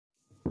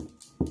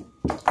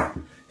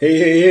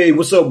Hey,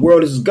 what's up,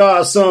 world? This is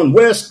Godson,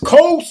 West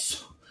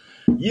Coast.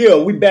 Yeah,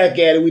 we back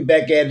at it. We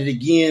back at it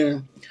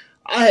again.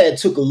 I had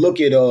took a look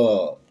at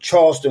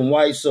Charleston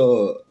White's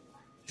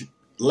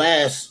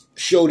last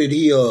show that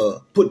he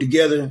put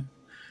together.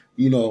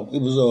 You know,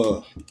 it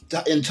was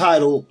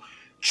entitled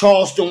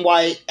Charleston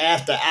White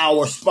After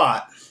Hour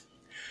Spot.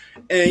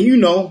 And, you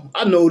know,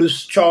 I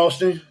noticed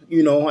Charleston,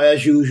 you know,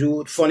 as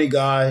usual, funny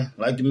guy,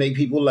 like to make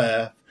people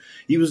laugh.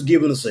 He was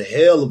giving us a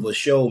hell of a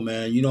show,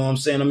 man. You know what I'm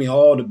saying? I mean,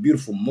 all the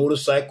beautiful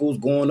motorcycles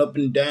going up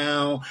and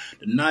down,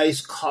 the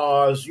nice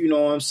cars, you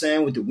know what I'm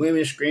saying, with the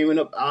women screaming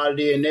up out of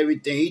there and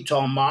everything. He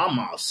talking about, I'm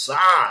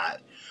outside.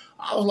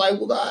 I was like,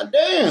 well,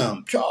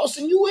 goddamn,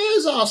 Charleston, you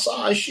is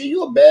outside. Shit,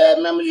 you a bad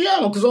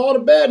Lamajano, because all the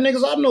bad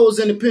niggas I know is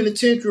in the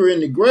penitentiary or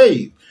in the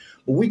grave.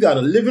 But we got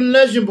a living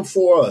legend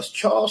before us,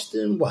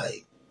 Charleston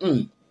White.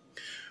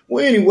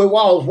 Well, anyway,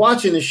 while I was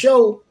watching the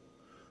show,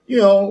 you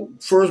know,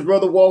 first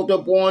brother walked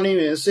up on him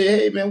and said,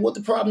 hey, man, what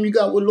the problem you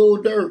got with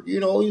Lil Durk? You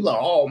know, he's like,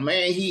 oh,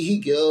 man,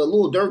 he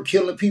Lil Durk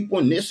killing people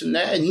and this and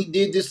that, and he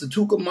did this to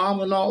Tuka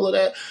Mama and all of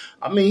that.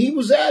 I mean, he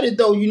was at it,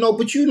 though, you know,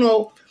 but, you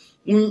know,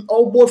 when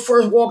old boy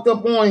first walked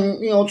up on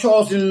him, you know,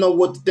 Charles didn't know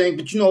what to think,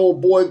 but, you know,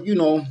 old boy, you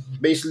know,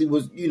 basically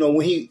was, you know,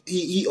 when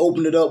he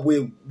opened it up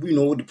with, you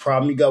know, with the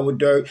problem he got with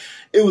Durk,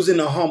 it was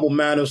in a humble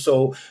manner.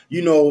 So,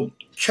 you know,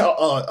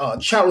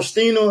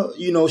 Charlestina,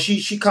 you know,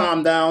 she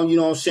calmed down, you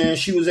know what I'm saying?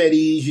 She was at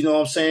ease, you know what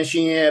I'm saying?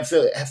 She didn't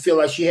feel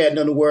like she had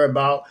nothing to worry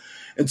about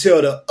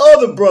until the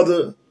other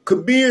brother,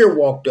 Kabir,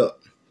 walked up,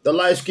 the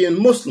light-skinned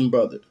Muslim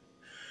brother,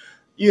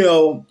 you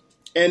know,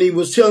 and he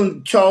was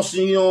telling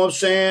Charleston, you know what I'm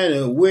saying,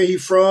 and where he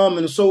from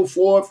and so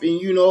forth,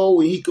 and, you know,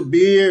 and he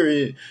Kabir,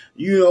 and,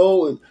 you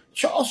know, and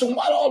Charleston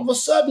White all of a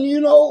sudden, you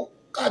know,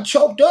 got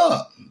choked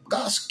up,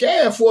 got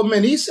scared for a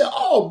minute. He said,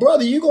 oh,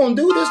 brother, you gonna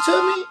do this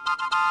to me?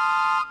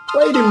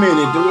 Wait a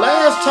minute, the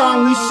last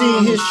time we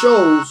seen his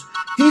shows,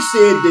 he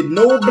said that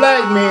no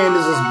black man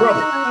is his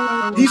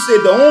brother. He said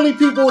the only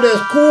people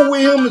that's cool with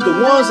him is the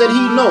ones that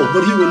he know,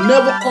 but he would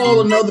never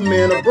call another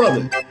man a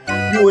brother.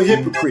 You're a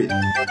hypocrite.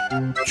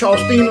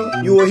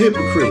 Charlestina, you're a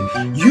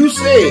hypocrite. You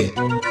said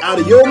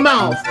out of your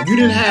mouth you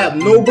didn't have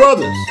no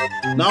brothers.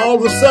 Now all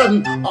of a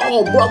sudden,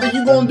 oh brother,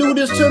 you gonna do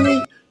this to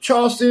me?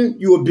 Charleston,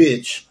 you a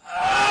bitch.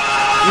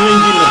 You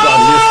ain't getting up out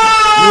of this one.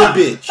 You a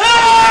bitch.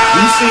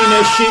 We seen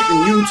that shit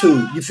in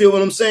YouTube. You feel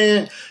what I'm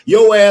saying?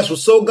 Your ass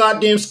was so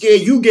goddamn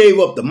scared you gave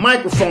up the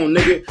microphone,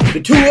 nigga. The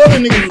two other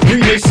niggas was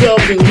greeting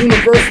themselves in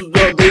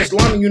the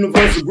Islamic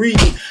Universal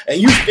greeting,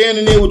 and you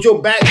standing there with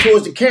your back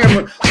towards the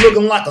camera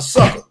looking like a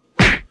sucker.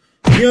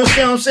 You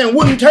understand what I'm saying?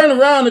 Wouldn't turn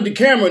around at the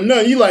camera or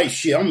nothing. You like,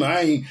 shit,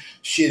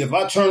 shit, if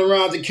I turn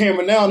around the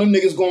camera now, them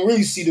niggas gonna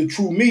really see the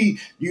true me.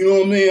 You know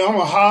what I mean? I'm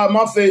gonna hide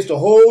my face the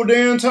whole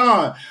damn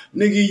time.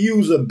 Nigga,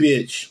 you's a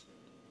bitch.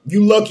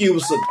 You lucky it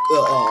was a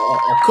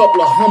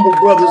couple of humble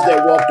brothers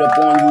that walked up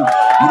on you.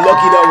 You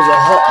lucky that was a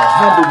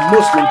humble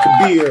Muslim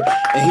Kabir,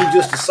 and he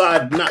just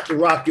decided not to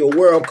rock your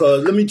world.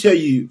 Because let me tell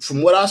you,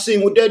 from what I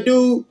seen with that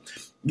dude,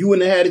 you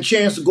wouldn't have had a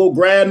chance to go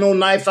grab no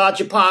knife out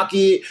your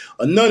pocket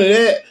or none of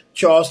that,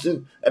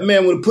 Charleston. That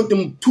man would have put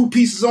them two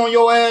pieces on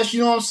your ass, you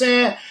know what I'm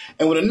saying?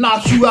 And would have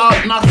knocked you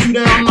out, knocked you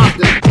down, knocked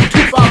the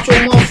tooth out your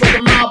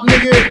motherfucking mouth,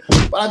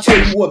 nigga. But I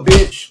tell you what,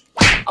 bitch,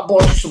 I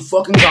bought you some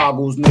fucking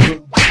goggles,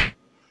 nigga.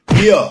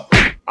 Yeah,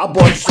 I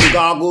bought you some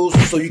goggles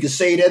so you can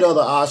save that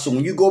other eye. So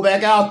when you go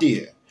back out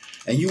there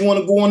and you want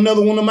to go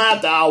another one of them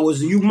after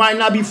hours, and you might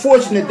not be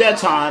fortunate at that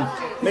time,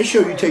 make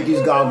sure you take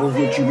these goggles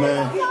with you,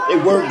 man.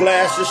 They work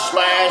glasses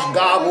 /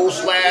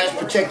 goggles /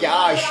 protect your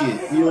eye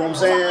shit. You know what I'm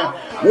saying?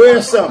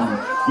 Wear something.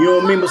 You know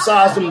what I mean?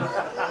 Besides them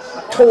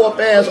toe up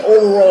ass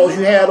overalls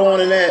you had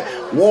on and that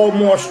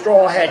Walmart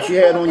straw hat you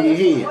had on your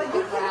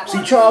head.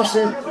 See,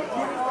 Charleston,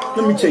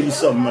 let me tell you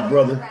something, my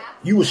brother.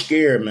 You were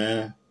scared,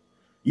 man.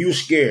 You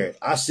was scared.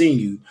 I seen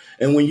you.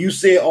 And when you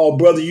said, oh,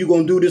 brother, you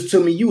gonna do this to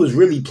me, you was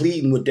really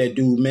pleading with that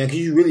dude, man, because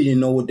you really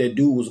didn't know what that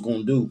dude was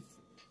gonna do.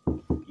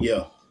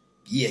 Yeah.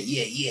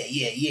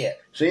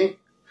 See?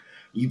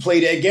 You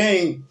play that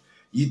game.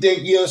 You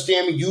think, you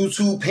understand me,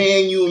 YouTube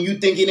paying you, and you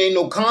think it ain't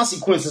no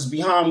consequences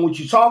behind what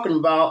you talking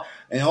about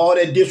and all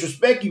that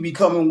disrespect you be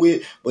coming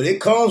with, but it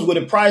comes with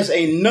a price.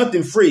 Ain't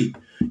nothing free.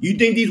 You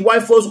think these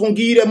white folks gonna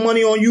give you that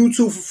money on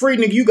YouTube for free?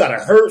 Nigga, you gotta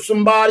hurt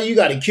somebody, you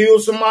gotta kill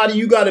somebody,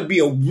 you gotta be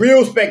a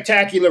real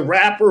spectacular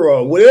rapper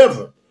or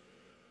whatever.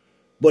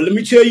 But let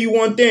me tell you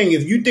one thing,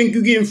 if you think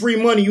you getting free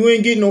money, you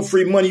ain't getting no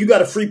free money. You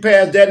got a free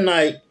pass that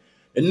night.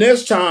 The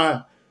next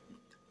time,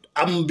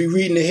 I'm gonna be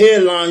reading the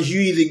headlines,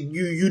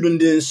 you done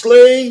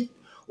enslaved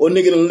or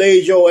nigga done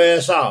laid your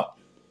ass out.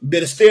 You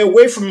better stay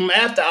away from them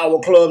after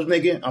hour clubs,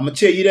 nigga. I'm gonna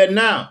tell you that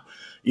now.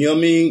 You know what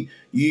I mean?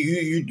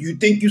 You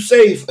think you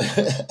safe.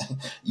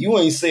 You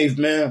ain't safe,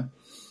 man.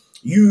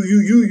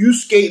 You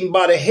skating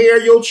by the hair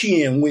of your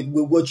chin with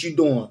what you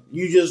doing.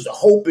 You just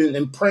hoping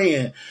and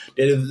praying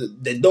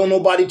that don't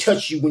nobody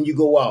touch you when you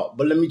go out.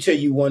 But let me tell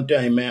you one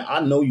thing, man. I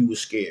know you was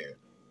scared.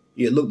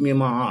 Yeah, look me in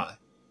my eye.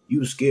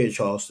 You was scared,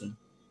 Charleston.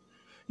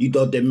 You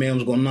thought that man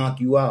was gonna knock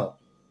you out.